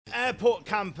Airport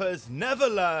campers never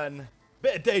learn.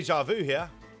 Bit of deja vu here.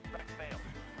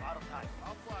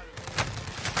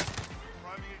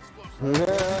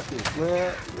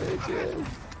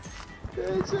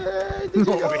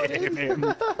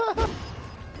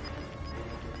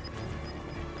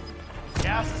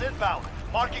 Gas is inbound.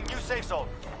 Marking new safe zone.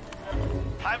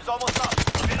 Time's almost up.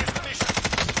 Finish the mission.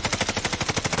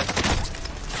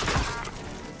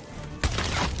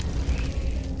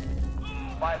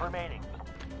 Five remaining.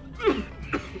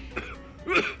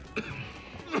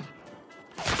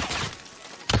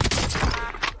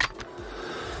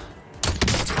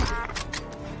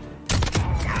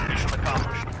 Mission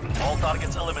accomplished. All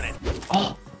targets eliminated.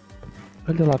 Oh!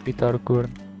 Olha lá pitar o corno.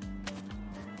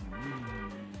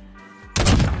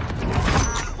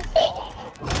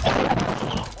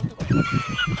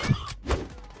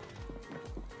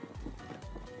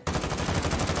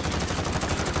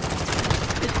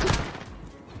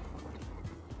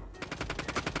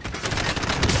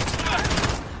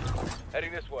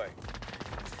 Heading this way.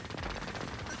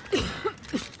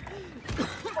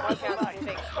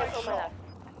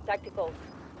 Tactical.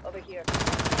 Over here.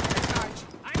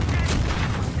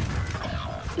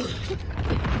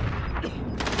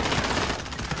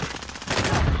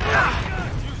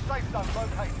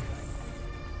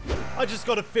 I just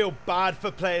gotta feel bad for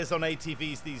players on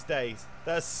ATVs these days.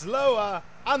 They're slower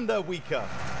and they're weaker.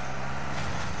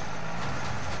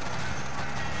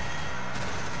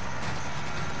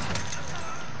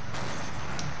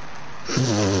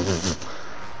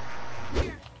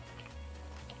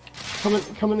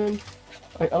 Coming in.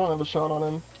 I don't have a shot on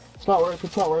him. It's not worth.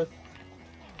 It's not worth.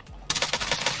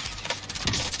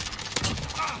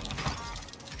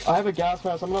 I have a gas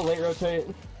mask. I'm gonna late rotate.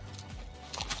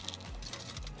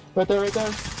 Right there, right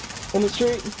there. In the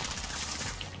street.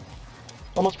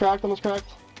 Almost cracked, almost cracked.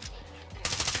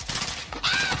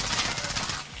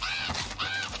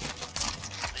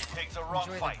 This takes a wrong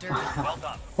fight. Well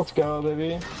done. Let's go,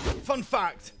 baby. Fun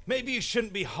fact, maybe you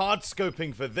shouldn't be hard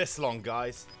scoping for this long,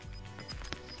 guys.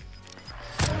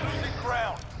 Losing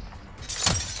ground.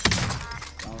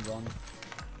 Down one.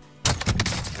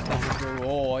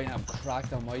 Oh, I'm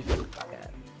cracked on my foot.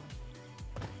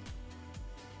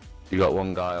 You got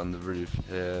one guy on the roof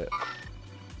here.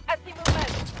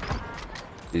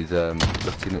 He's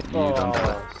looking at you.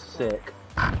 Oh, sick.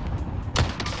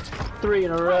 3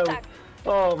 in a row.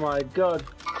 Oh my god.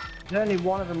 There's only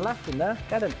one of them left in there.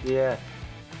 Get him. Yeah.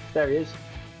 There he is.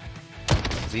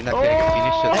 Is he not getting a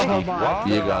finish? Oh my God.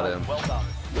 You got him. Well done.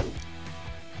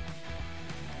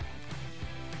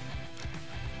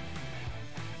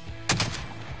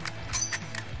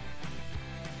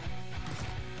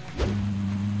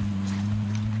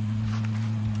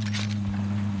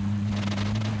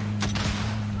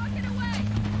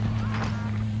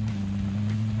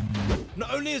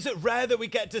 Not only is it rare that we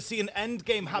get to see an end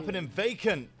game happen in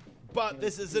Vacant, but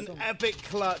this is an epic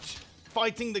clutch.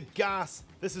 Fighting the gas.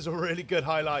 This is a really good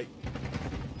highlight.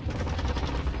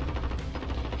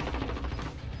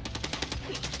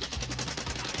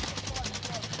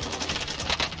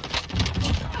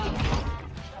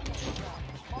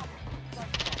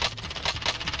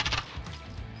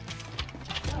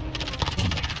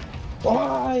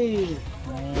 Why?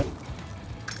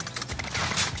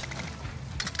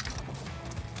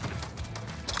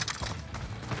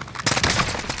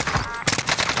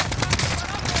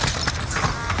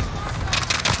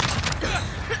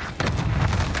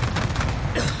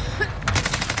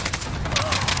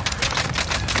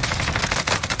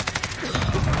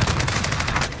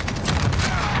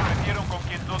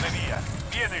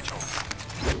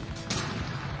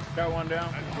 Got one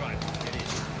down. That's right. It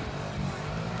is.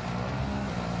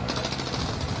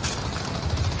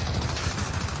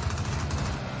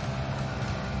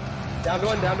 Down to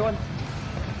one, down to one.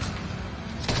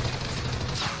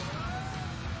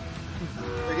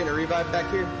 They're getting a revive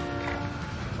back here.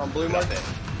 On blue market.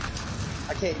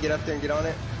 I can't get up there and get on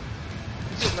it.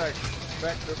 Get back.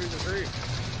 Back to the tree.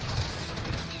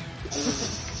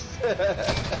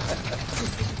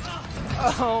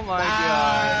 Oh my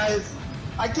god.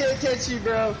 I can't catch you,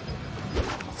 bro.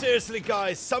 Seriously,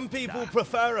 guys, some people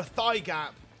prefer a thigh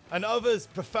gap, and others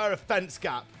prefer a fence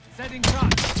gap. Setting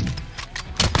front.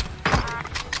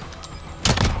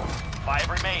 5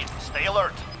 remain. Stay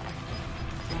alert.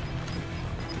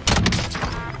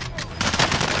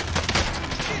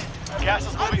 Gas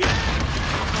is moving in.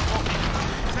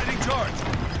 Setting charge.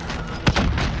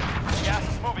 Gas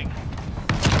is moving.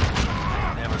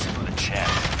 Never stood a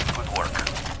chance. Good work.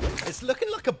 It's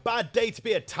looking like a bad day to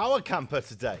be a tower camper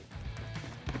today.